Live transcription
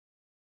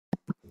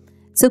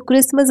So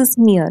Christmas is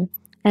near,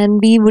 and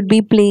we would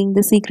be playing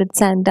the Secret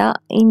Santa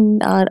in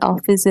our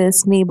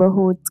offices,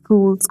 neighborhoods,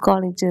 schools,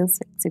 colleges,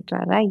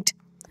 etc. Right?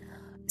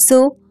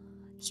 So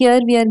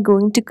here we are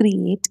going to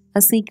create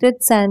a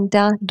Secret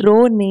Santa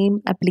draw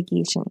name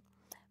application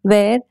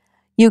where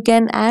you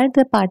can add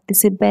the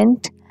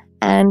participant,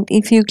 and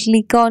if you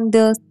click on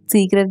the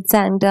Secret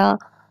Santa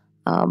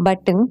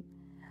button,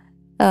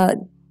 uh,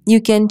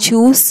 you can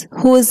choose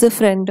who is the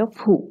friend of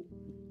who.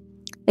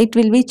 It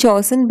will be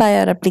chosen by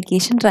our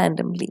application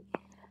randomly.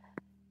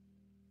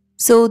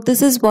 So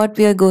this is what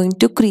we are going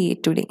to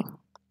create today.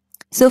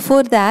 So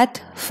for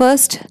that,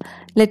 first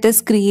let us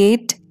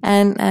create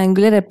an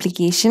Angular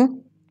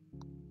application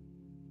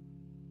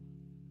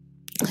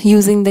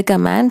using the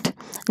command.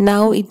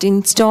 Now it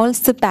installs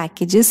the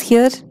packages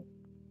here.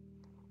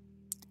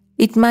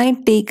 It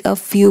might take a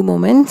few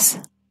moments.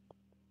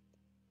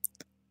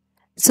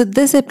 So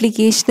this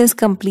application is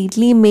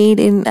completely made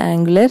in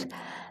Angular,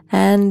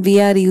 and we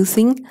are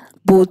using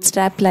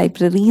Bootstrap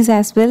libraries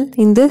as well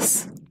in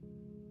this.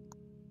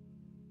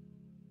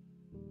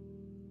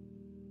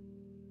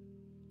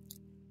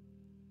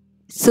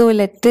 So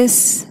let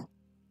us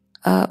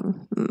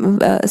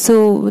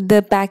so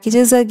the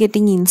packages are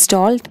getting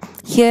installed.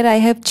 Here I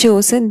have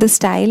chosen the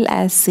style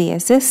as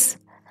CSS.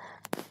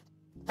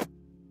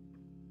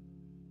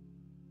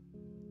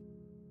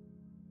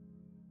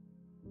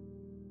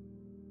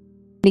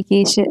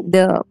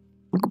 The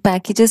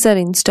packages are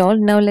installed.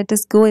 Now let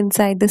us go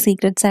inside the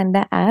Secret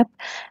Santa app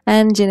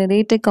and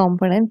generate a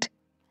component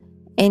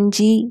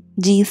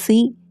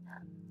ng-gc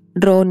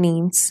draw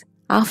names.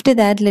 After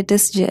that, let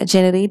us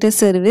generate a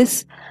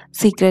service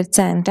Secret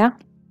Santa.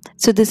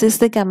 So this is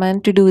the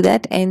command to do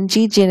that, ng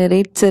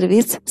generate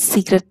service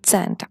Secret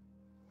Santa.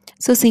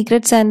 So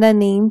Secret Santa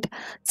named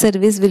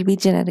service will be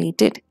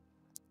generated.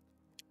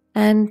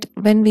 And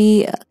when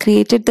we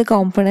created the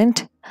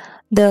component,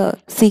 the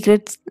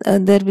secrets,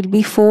 there will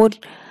be four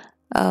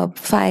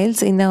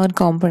files in our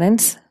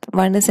components.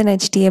 One is an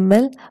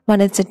HTML,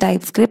 one is a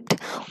TypeScript,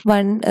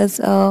 one is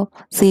a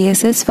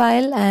CSS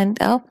file, and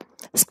a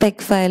spec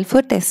file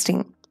for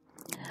testing.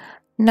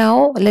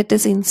 Now let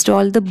us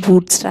install the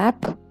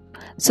Bootstrap.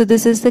 So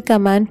this is the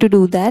command to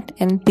do that,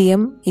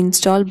 npm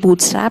install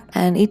Bootstrap,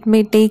 and it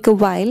may take a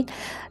while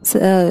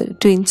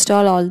to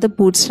install all the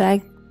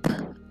Bootstrap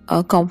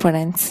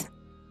components.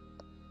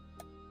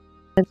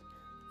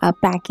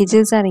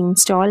 Packages are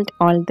installed,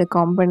 all the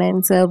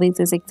components,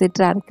 services,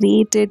 etc. are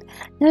created.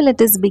 Now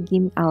let us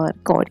begin our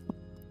coding.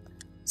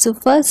 So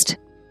first,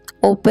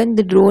 open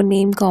the draw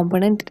name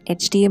component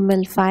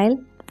HTML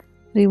file,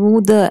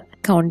 remove the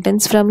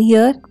contents from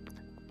here.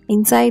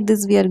 Inside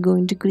this, we are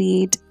going to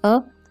create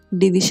a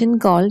division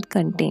called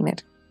container.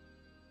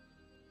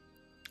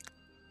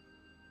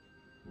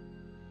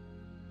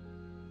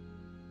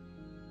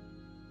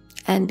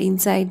 And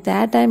inside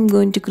that, I'm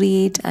going to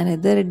create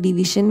another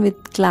division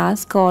with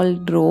class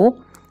called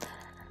row.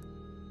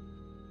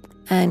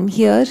 And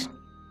here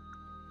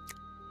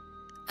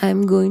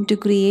I'm going to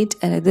create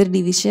another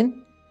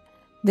division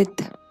with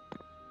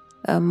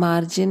a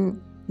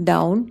margin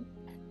down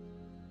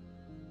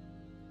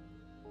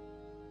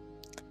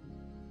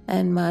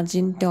and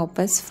margin top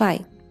as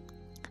 5.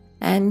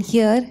 And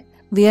here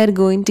we are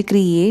going to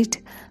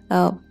create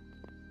a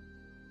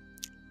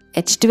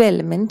h2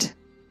 element.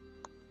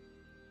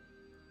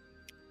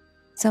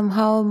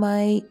 Somehow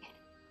my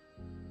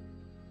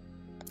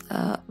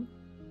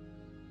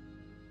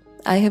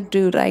I have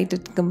to write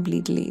it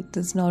completely. It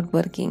is not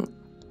working.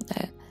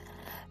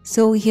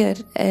 So here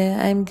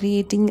I am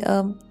creating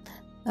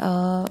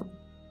a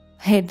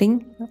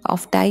heading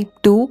of type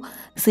 2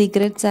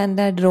 Secret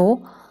Santa draw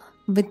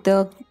with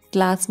the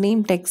class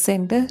name text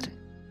center.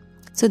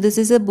 So this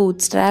is a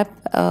Bootstrap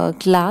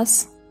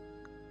class.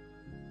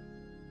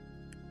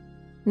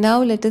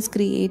 Now let us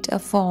create a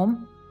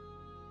form.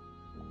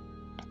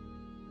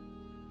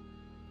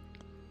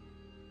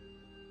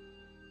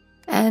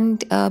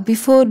 And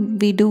before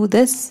we do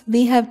this,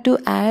 we have to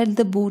add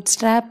the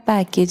Bootstrap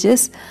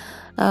packages,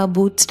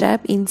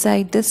 Bootstrap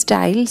inside the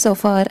styles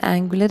of our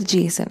Angular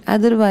JSON.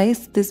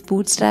 Otherwise, this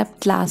Bootstrap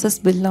classes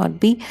will not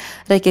be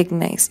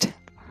recognized.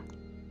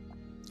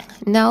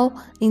 Now,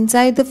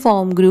 inside the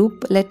form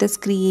group, let us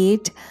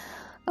create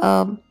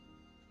a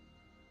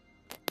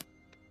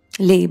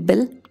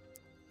label.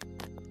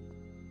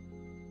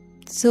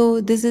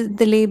 So this is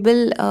the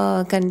label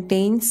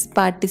contains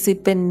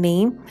participant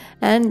name,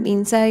 and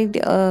inside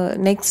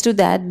next to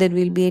that there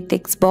will be a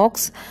text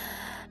box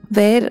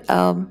where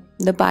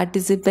the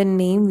participant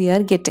name we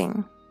are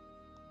getting.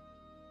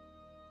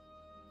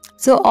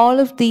 So all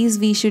of these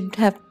we should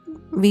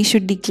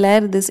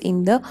declare this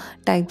in the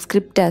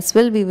TypeScript as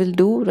well. We will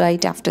do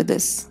right after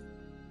this.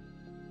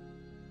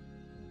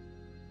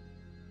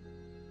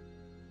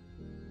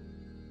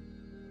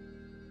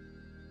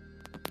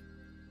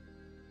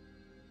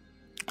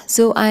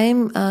 So I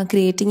am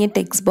creating a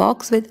text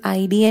box with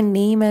ID and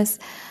name as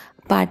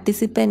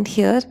participant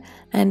here,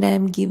 and I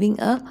am giving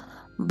a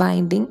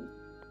binding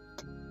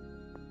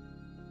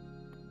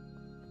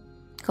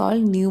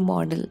called new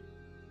model.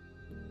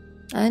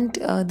 and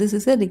this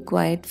is a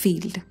required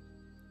field.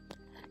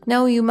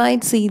 Now you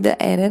might see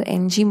the error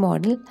ng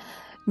model.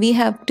 We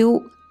have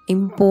to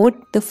import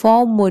the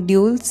form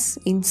modules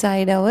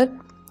inside our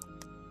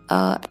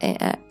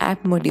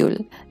app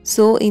module.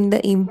 So in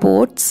the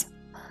imports,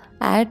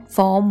 add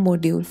forms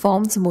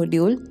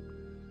module.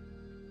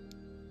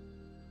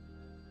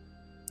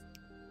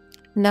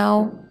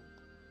 Now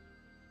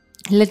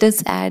let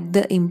us add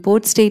the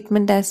import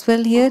statement as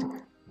well here.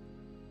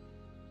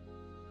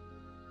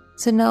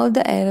 So now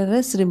the error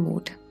is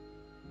removed.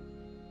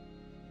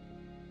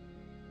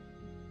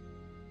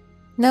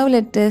 Now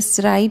let us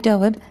write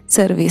our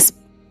service.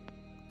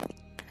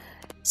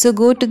 So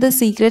go to the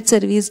secret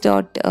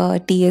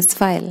service.ts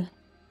file.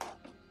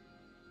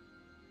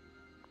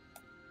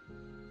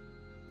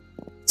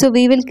 So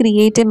we will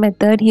create a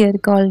method here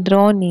called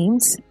draw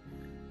names.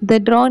 The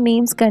draw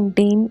names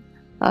contain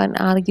an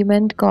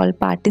argument called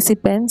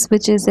participants,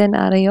 which is an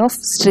array of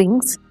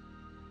strings.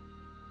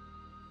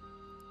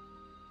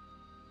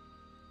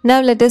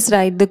 Now let us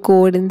write the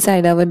code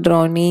inside our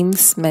draw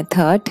names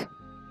method.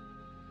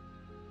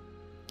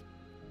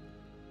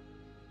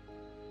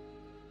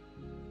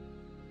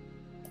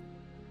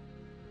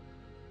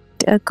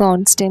 A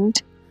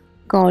constant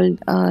called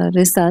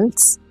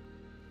results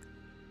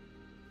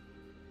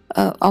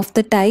of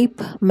the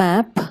type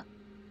map.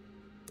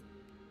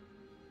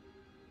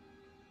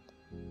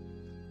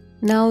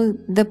 Now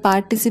the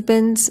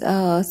participants,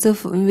 so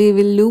we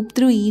will loop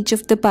through each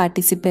of the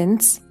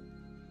participants.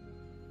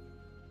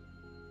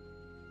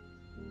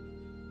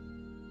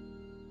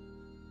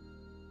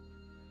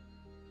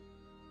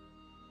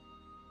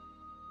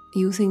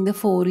 Using the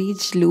for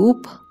each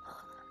loop,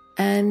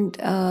 and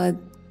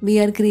we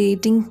are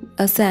creating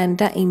a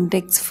Santa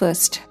index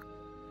first.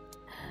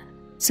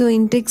 So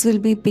index will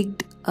be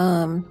picked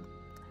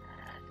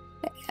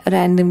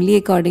randomly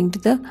according to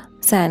the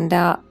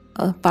Santa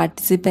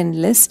participant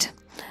list.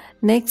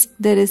 Next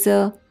there is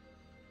a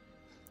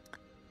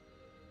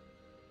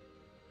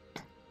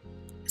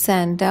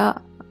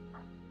Santa.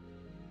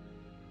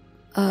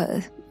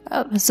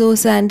 So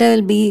Santa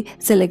will be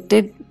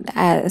selected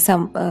as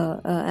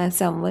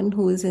someone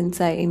who is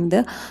inside in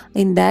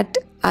that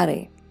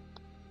array.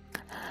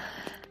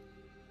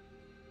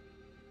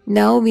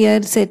 Now we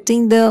are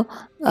setting the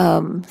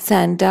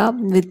Santa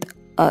with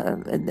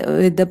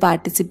the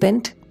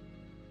participant,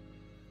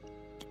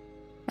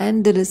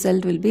 and the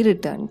result will be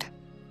returned.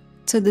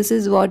 So this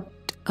is what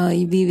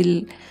we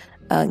will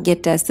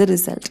get as the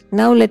result.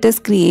 Now let us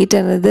create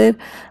another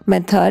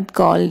method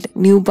called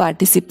new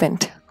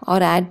participant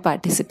or add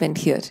participant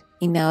here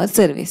in our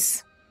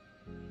service.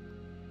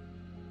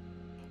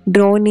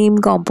 Draw name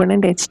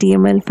component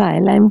HTML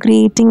file. I am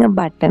creating a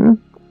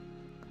button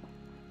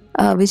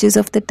which is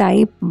of the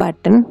type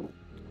button.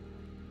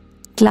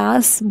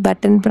 Class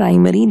button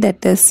primary,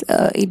 that is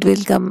it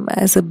will come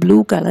as a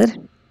blue color.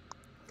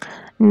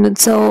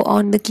 So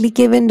on the click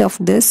event of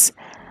this,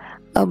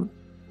 a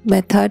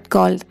method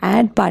called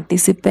add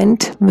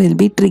participant will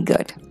be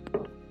triggered.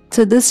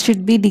 So this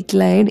should be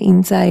declared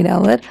inside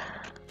our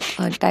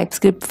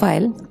TypeScript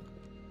file.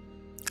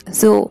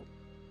 So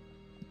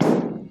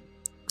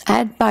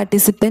add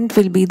participant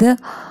will be the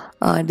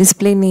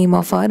display name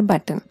of our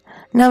button.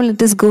 Now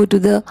let us go to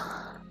the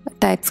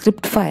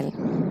TypeScript file.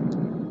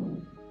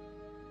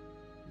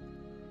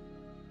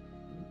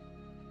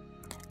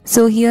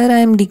 So here I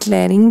am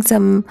declaring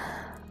some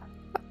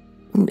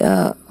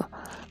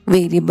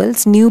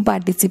variables. New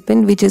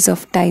participant, which is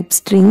of type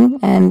string,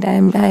 and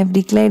I have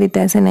declared it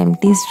as an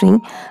empty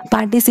string.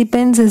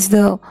 Participants is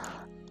the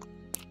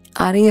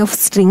array of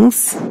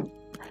strings,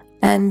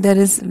 and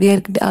we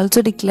are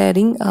also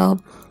declaring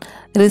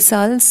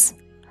results,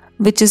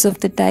 which is of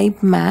the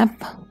type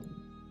map,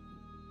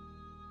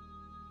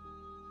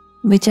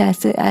 which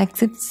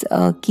accepts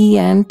key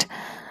and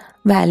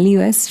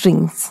value as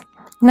strings.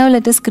 Now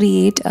let us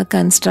create a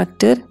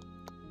constructor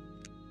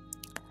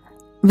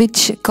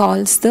which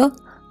calls the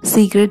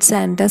secret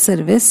Santa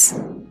service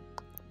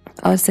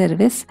or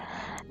service.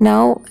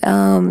 Now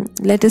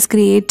let us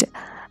create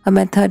a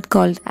method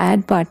called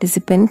add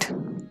participant.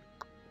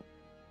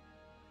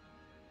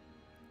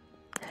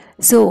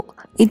 So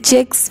it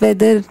checks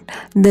whether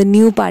the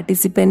new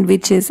participant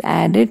which is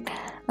added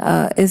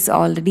is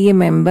already a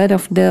member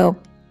of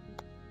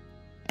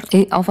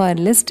our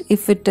list.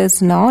 If it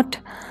is not,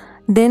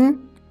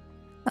 then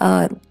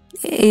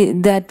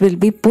that will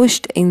be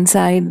pushed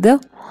inside the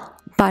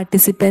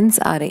participants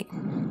array.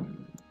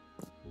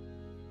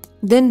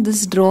 Then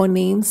this draw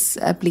names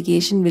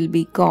application will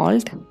be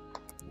called,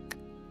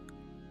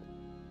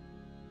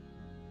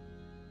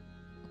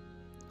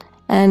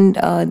 and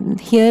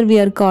here we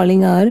are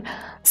calling our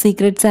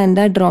secret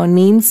Santa draw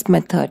names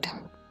method.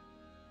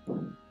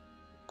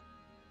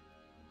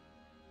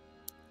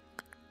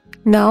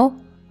 Now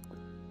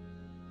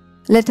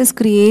let us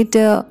create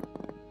a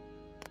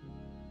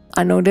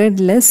unordered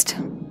list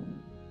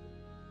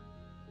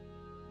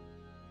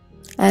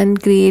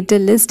and create a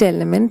list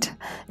element.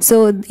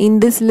 So in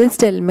this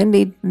list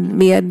element,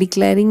 we are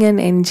declaring an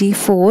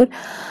ng4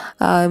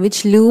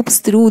 which loops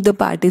through the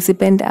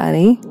participant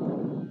array.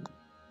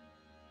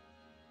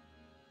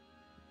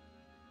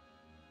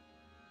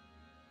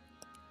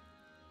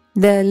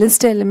 The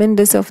list element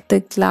is of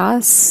the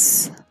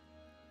class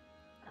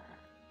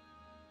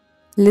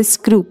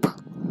list group.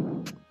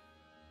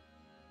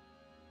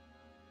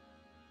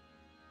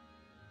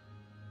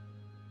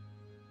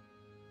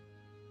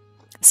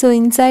 So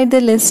inside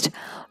the list,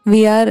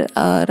 we are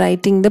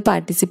writing the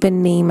participant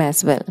name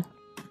as well.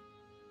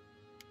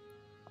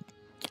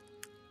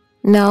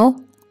 Now,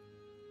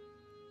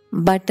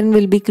 button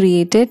will be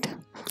created.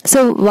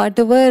 So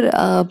whatever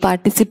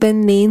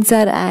participant names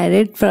are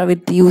added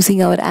with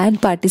using our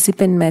add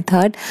participant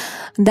method,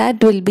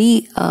 that will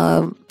be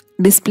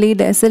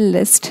displayed as a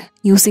list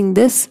using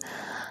this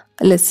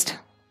list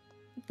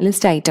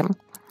item.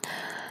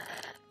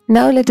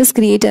 Now let us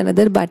create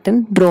another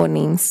button, draw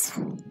names.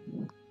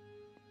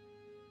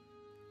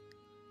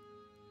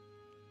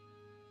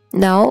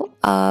 Now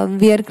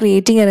we are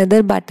creating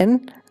another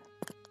button,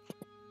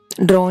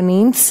 draw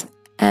names,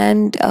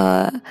 and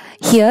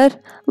here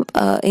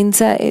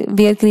inside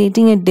we are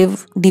creating a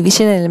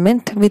division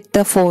element with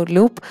the for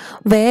loop,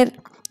 where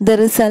the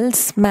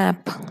results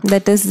map,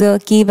 that is the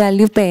key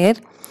value pair,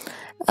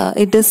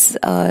 it is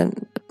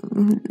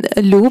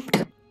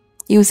looped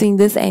using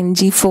this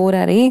ng4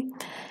 array,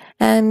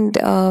 and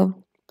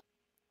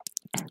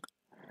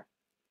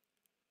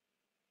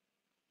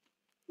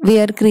we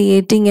are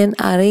creating an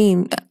array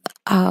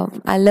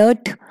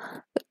alert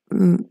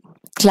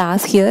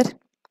class here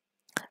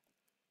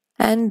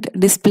and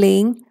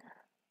displaying.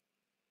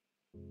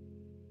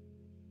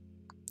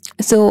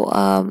 So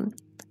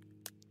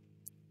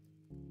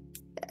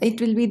it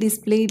will be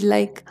displayed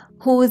like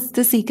who is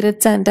the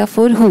secret Santa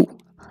for who.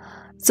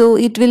 So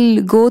it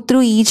will go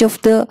through each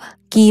of the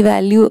key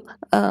value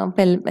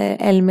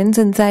elements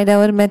inside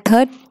our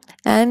method,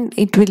 and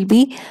it will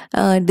be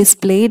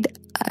displayed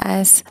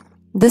as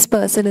this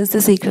person is the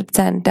secret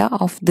Santa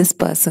of this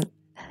person.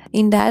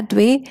 In that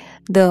way,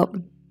 it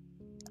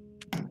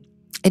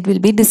will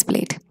be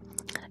displayed.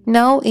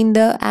 Now in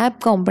the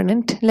app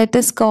component, let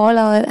us call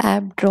our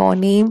app draw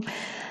name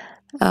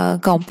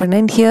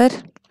component here.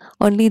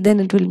 Only then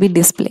it will be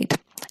displayed.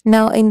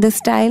 Now in the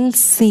style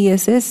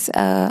CSS,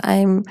 I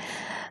am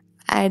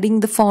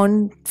adding the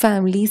font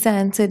family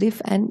sans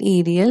serif and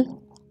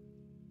Arial,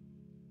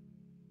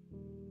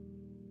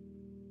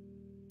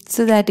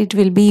 so that it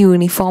will be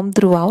uniform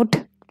throughout.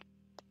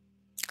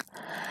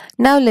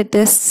 Now let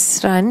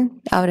us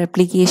run our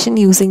application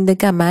using the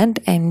command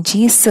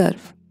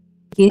ng-serve.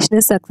 Application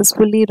is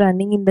successfully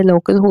running in the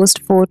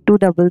localhost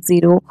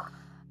 4200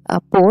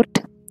 port.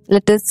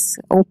 Let us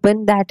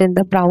open that in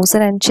the browser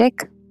and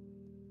check.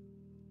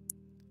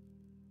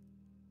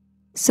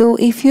 So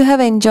if you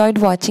have enjoyed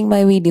watching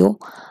my video,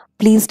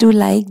 please do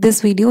like this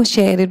video,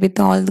 share it with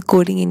all the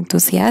coding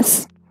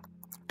enthusiasts.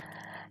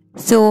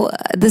 So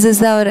this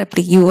is our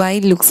UI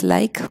looks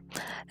like.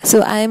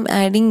 So I am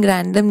adding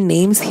random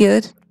names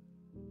here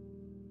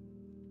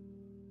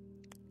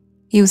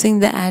using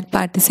the add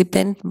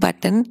participant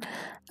button.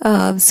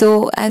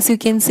 So as you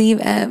can see,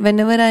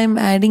 whenever I am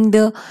adding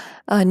the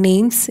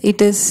names, it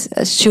is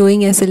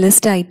showing as a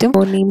list item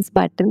or names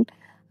button.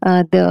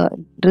 The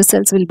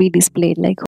results will be displayed like